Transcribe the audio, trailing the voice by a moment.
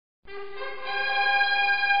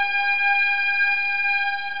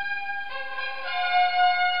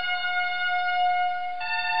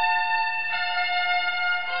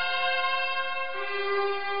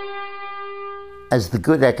As the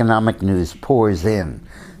good economic news pours in,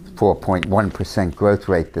 4.1% growth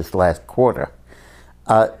rate this last quarter,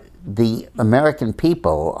 the American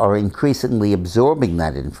people are increasingly absorbing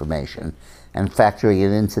that information and factoring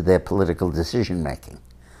it into their political decision-making.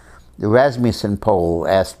 The Rasmussen poll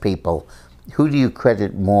asked people, who do you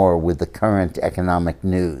credit more with the current economic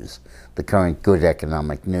news, the current good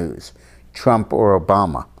economic news, Trump or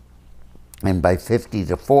Obama? And by 50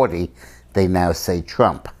 to 40, they now say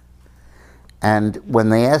Trump. And when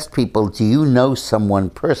they asked people, do you know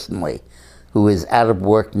someone personally who is out of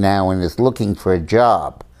work now and is looking for a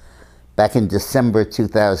job? Back in December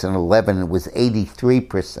 2011, it was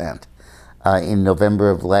 83%. In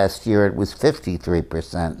November of last year, it was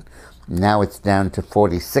 53%. Now it's down to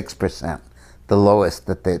 46%, the lowest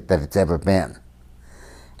that it's ever been.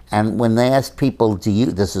 And when they asked people,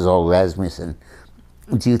 this is all Rasmussen,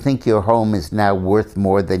 do you think your home is now worth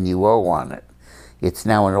more than you owe on it? It's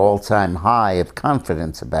now an all-time high of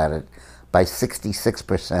confidence about it by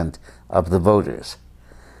 66% of the voters.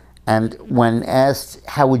 And when asked,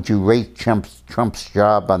 how would you rate Trump's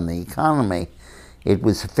job on the economy, it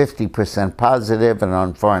was 50% positive, and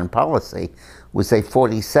on foreign policy was a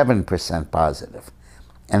 47% positive.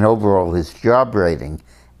 And overall, his job rating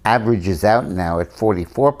averages out now at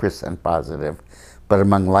 44% positive, but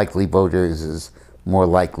among likely voters is more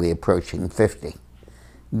likely approaching 50.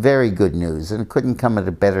 Very good news, and it couldn't come at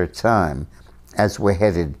a better time as we're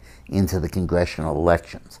headed into the congressional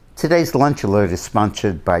elections. Today's Lunch Alert is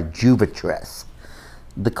sponsored by Juvatress.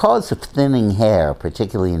 The cause of thinning hair,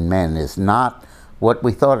 particularly in men, is not what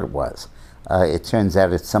we thought it was. It turns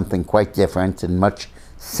out it's something quite different and much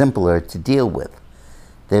simpler to deal with.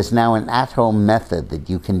 There's now an at-home method that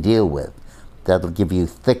you can deal with that'll give you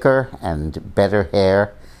thicker and better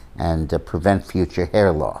hair and prevent future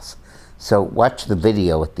hair loss. So watch the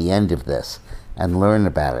video at the end of this and learn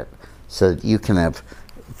about it so that you can have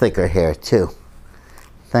thicker hair too.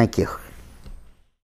 Thank you.